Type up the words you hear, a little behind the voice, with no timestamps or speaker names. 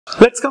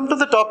Let's come to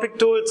the topic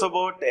 2. It's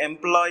about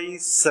employee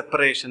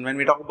separation. When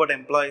we talk about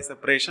employee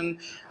separation,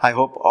 I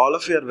hope all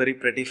of you are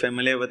pretty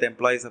familiar with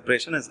employee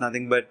separation. It's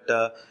nothing but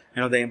the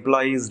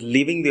employees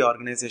leaving the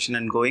organization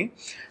and going.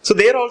 So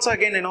there also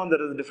again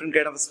there is a different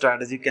kind of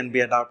strategy can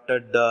be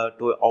adopted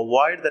to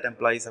avoid that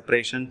employee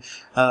separation.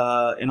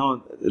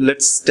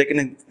 Let's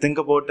think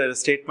about a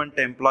statement.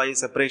 Employee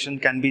separation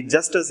can be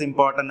just as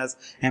important as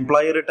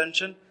employee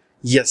retention.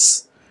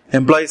 Yes.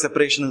 Employee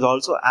separation is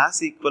also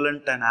as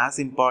equivalent and as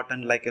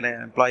important like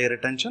employee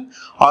retention.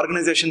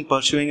 Organization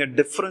pursuing a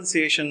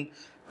differentiation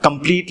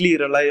completely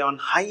rely on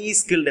high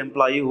skilled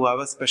employee who have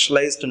a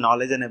specialized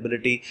knowledge and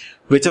ability.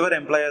 Whichever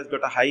employee has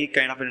got a high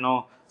kind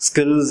of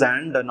skills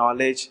and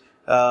knowledge,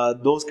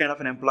 those kind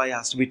of an employee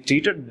has to be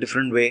treated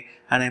different way.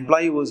 An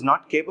employee who is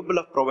not capable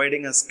of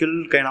providing a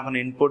skilled kind of an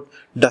input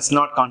does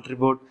not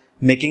contribute,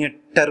 making a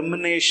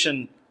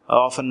termination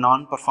of a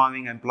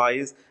non-performing employee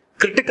is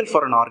critical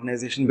for an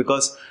organization,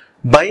 because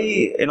by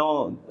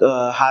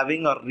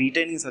having or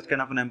retaining such kind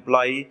of an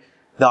employee,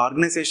 the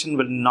organization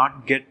will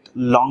not get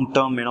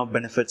long-term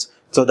benefits.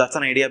 So that's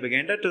an idea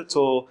behind it.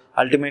 So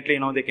ultimately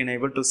they can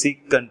able to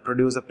seek and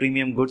produce a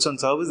premium goods and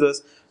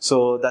services.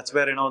 So that's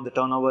where the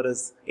turnover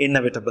is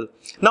inevitable.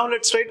 Now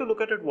let's try to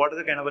look at it. What is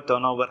the kind of a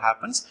turnover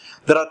happens?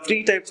 There are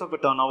three types of a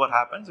turnover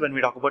happens. When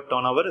we talk about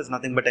turnover, is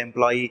nothing but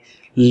employee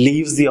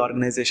leaves the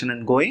organization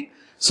and going.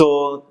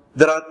 So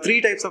there are three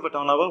types of a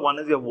turnover. One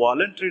is your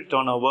voluntary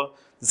turnover.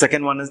 The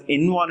second one is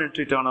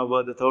involuntary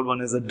turnover. The third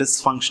one is a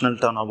dysfunctional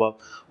turnover.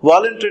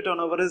 Voluntary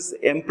turnover is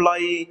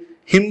employee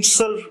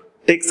himself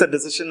takes a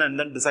decision and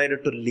then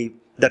decided to leave.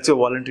 That's your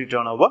voluntary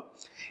turnover.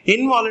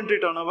 Involuntary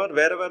turnover,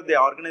 wherever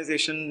the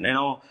organization,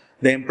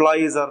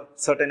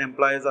 certain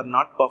employees are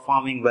not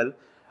performing well,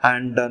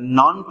 and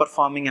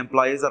non-performing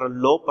employees are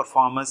low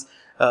performers.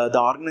 The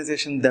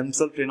organization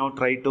themselves,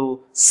 try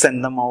to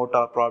send them out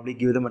or probably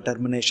give them a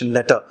termination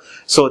letter.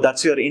 So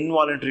that's your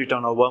involuntary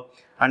turnover.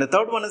 And the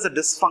third one is a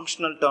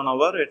dysfunctional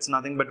turnover. It's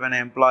nothing but when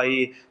an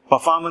employee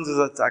performance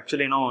is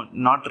actually,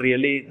 not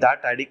really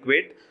that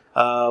adequate.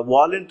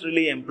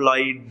 Voluntarily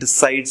employee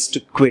decides to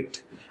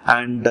quit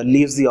and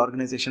leaves the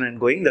organization and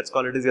going. That's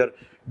called it as your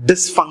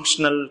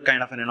dysfunctional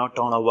kind of an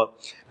turnover.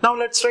 Now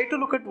let's try to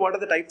look at what are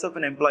the types of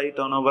an employee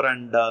turnover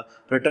and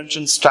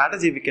retention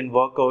strategy we can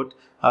work out.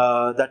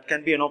 That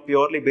can be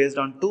purely based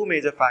on two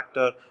major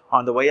factors.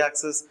 On the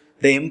y-axis,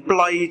 the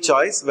employee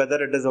choice,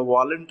 whether it is a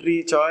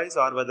voluntary choice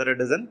or whether it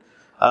is an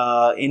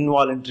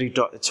involuntary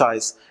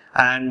choice.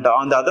 And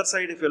on the other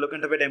side, if you look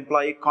into it,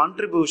 employee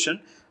contribution,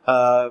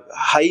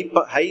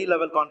 high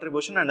level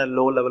contribution and a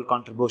low level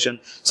contribution.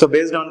 So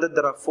based on that,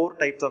 there are four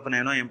types of an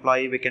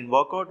employee we can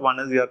work out. One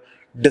is your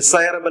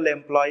desirable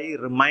employee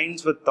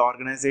remains with the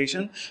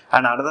organization,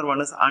 and another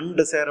one is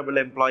undesirable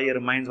employee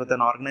remains with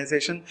an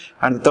organization,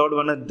 and the third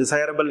one is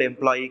desirable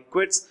employee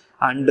quits,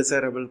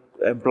 undesirable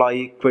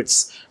employee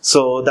quits.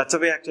 So that's a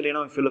way actually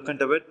if you look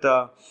into it,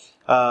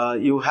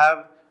 you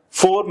have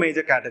four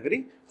major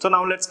category. So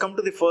now let's come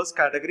to the first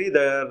category.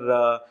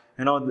 There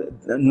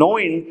no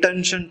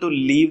intention to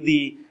leave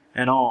the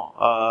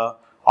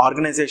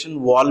organization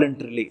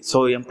voluntarily.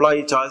 So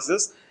employee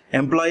choices,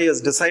 employee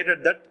has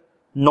decided that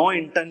no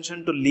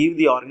intention to leave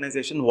the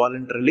organization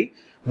voluntarily,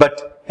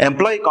 but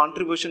employee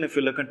contribution, if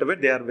you look into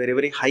it, they are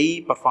very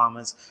high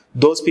performance.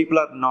 Those people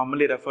are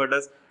normally referred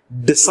as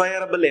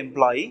desirable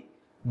employee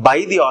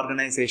by the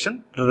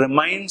organization,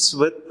 remains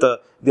with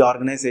the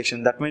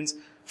organization. That means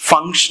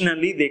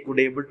functionally they could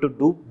able to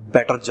do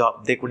better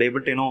job. They could able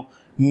to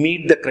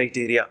meet the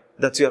criteria.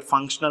 That's your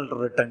functional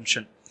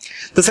retention.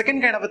 The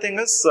second kind of a thing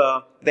is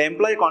the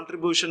employee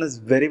contribution is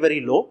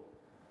very low,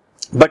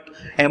 but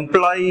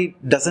employee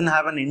doesn't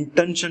have an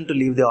intention to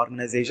leave the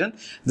organization.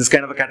 This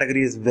kind of a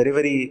category is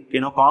very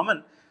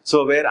common.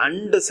 So where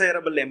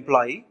undesirable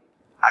employee,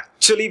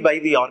 actually by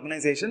the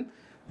organization,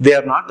 they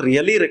are not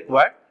really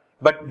required,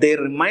 but they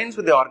remains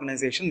with the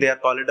organization. They are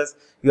called it as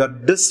your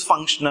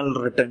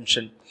dysfunctional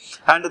retention.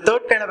 And the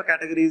third kind of a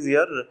category is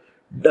your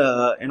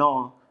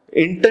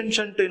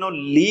intention to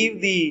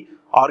leave the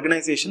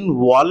organization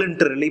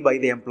voluntarily by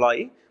the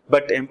employee,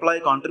 but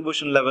employee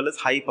contribution level is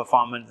high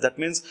performance. That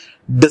means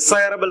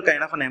desirable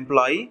kind of an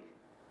employee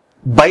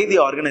by the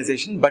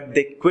organization, but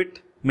they quit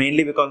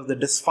mainly because of the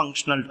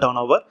dysfunctional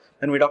turnover.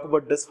 When we talk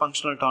about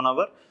dysfunctional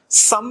turnover,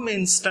 some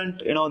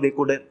instant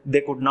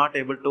they could not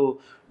able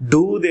to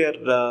do their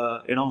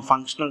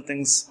functional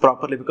things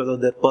properly because of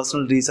their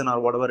personal reason or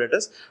whatever it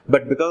is,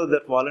 but because of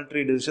their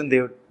voluntary decision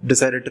they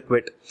decided to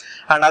quit.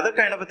 Another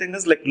kind of a thing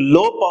is like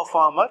low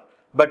performer,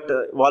 but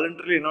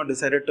voluntarily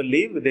decided to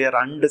leave. They are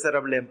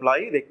undesirable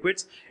employee, they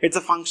quits. It's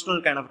a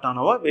functional kind of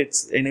turnover,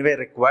 it's anyway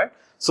required.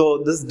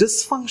 So this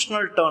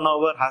dysfunctional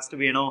turnover has to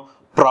be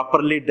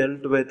properly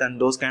dealt with, and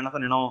those kind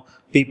of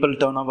people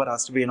turnover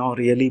has to be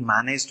really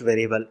managed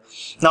very well.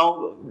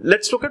 Now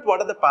let's look at what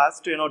are the paths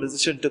to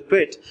decision to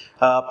quit.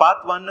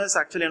 Path one is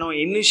actually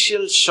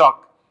initial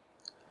shock,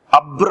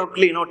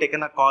 abruptly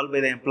taken a call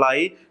by the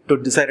employee to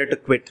decide to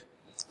quit.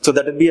 So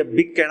that will be a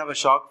big kind of a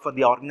shock for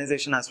the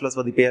organization as well as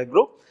for the peer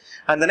group.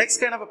 And the next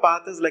kind of a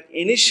path is like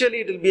initially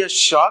it will be a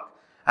shock,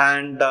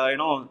 and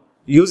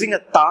using a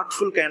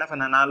thoughtful kind of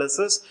an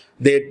analysis,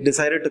 they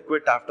decided to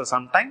quit after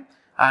some time.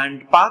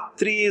 And path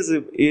 3 is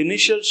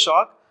initial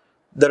shock.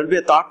 There will be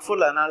a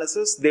thoughtful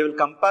analysis. They will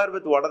compare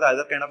with what are the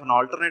other kind of an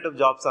alternative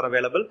jobs are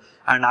available,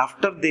 and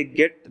after they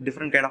get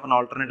different kind of an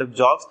alternative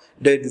jobs,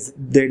 they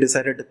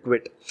decided to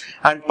quit.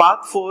 And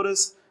path 4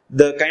 is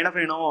the kind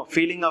of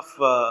feeling of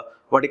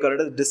what you call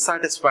it as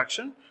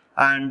dissatisfaction.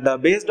 And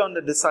based on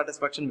the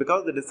dissatisfaction,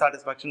 because of the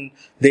dissatisfaction,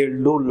 they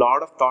will do a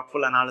lot of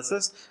thoughtful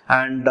analysis,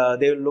 and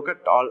they will look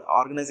at all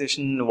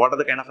organization, what are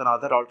the kind of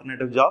other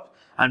alternative jobs,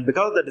 and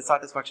because of the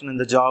dissatisfaction in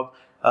the job,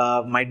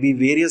 might be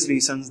various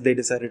reasons they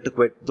decided to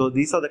quit. So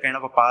these are the kind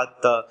of a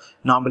path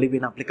normally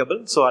been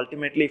applicable. So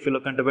ultimately, if you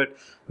look into it,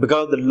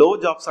 because of the low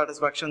job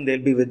satisfaction,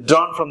 they'll be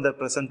withdrawn from their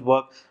present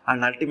work,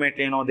 and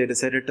ultimately they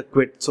decided to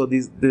quit. So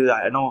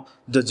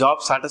the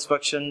job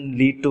satisfaction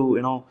lead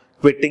to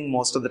quitting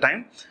most of the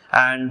time.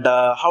 And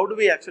how do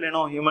we actually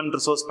human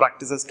resource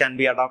practices can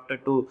be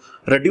adopted to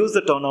reduce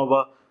the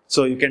turnover?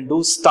 So you can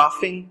do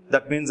staffing.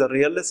 That means a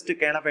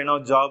realistic kind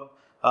of job.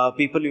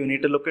 People, you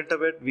need to look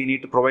into it. We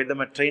need to provide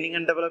them a training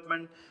and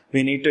development.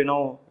 We need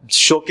to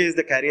showcase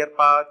the career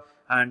path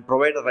and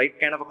provide the right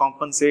kind of a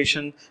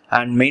compensation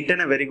and maintain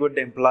a very good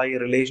employee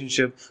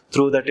relationship.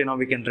 Through that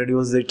we can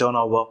reduce the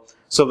turnover.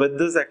 So with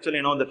this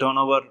actually the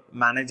turnover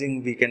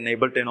managing, we can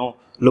able to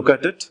look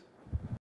at it.